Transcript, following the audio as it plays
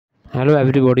Hello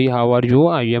everybody, how are you?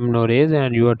 I am Norez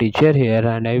and your teacher here,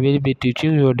 and I will be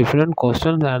teaching you different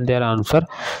questions and their answer.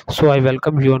 So I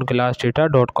welcome you on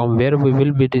classdata.com where we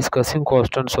will be discussing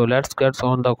questions. So let's get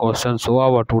on the question. So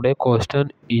our today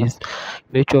question is,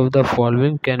 which of the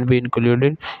following can be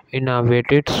included in a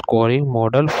weighted scoring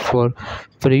model for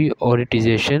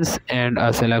prioritizations and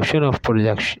a selection of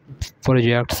projects?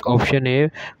 Option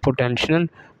A, potential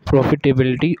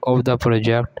profitability of the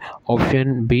project.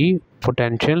 Option B,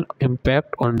 potential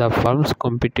impact on the firm's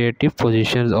competitive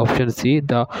positions. Option C,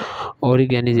 the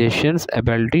organization's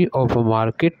ability of a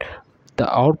market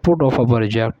the output of a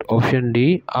project. Option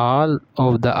D, all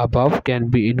of the above can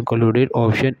be included.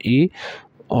 Option E,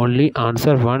 only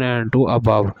answer 1 and 2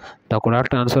 above. The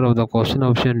correct answer of the question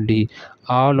option D,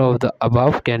 all of the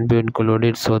above can be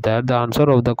included. So that the answer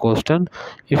of the question.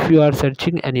 If you are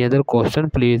searching any other question,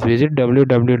 please visit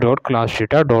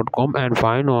www.classdata.com and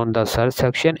find on the search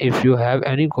section. If you have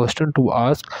any question to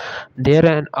ask, there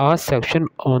an ask section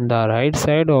on the right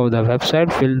side of the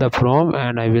website. Fill the form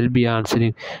and I will be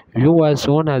answering you as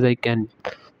soon as I can.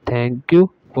 Thank you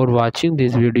for watching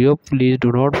this video. Please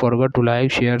do not forget to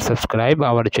like, share, subscribe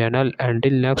our channel.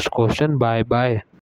 Until next question, bye bye.